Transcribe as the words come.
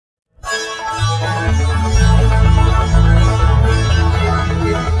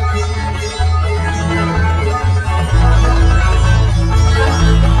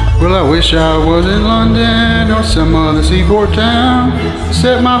Well, I wish I was in London or some other seaport town.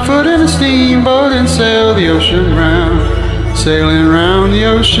 Set my foot in a steamboat and sail the ocean round. Sailing round the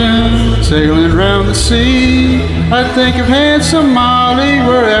ocean, sailing round the sea. I think of handsome Molly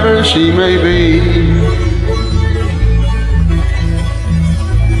wherever she may be.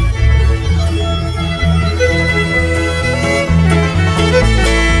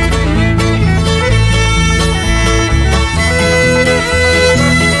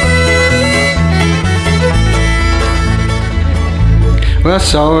 Well, I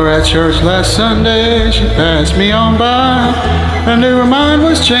saw her at church last Sunday, she passed me on by. I knew her mind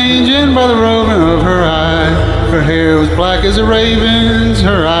was changing by the roving of her eye. Her hair was black as a raven's,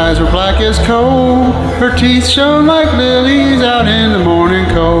 her eyes were black as coal. Her teeth shone like lilies out in the morning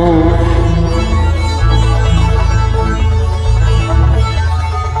cold.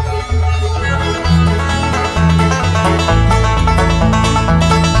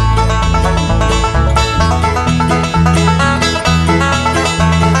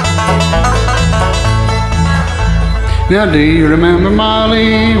 Now do you remember,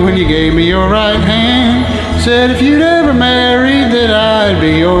 Molly, when you gave me your right hand? Said if you'd ever married that I'd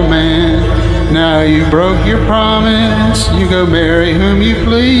be your man. Now you broke your promise, you go marry whom you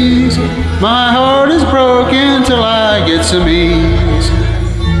please. My heart is broken till I get some ease.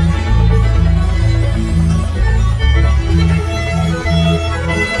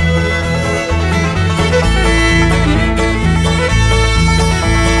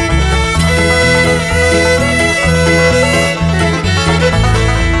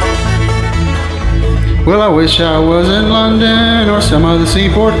 Well, I wish I was in London or some other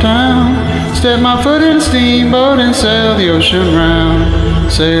seaport town. Step my foot in a steamboat and sail the ocean round.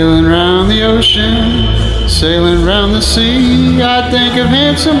 Sailing round the ocean, sailing round the sea. I think of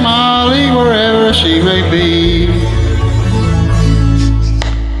handsome Molly wherever she may be.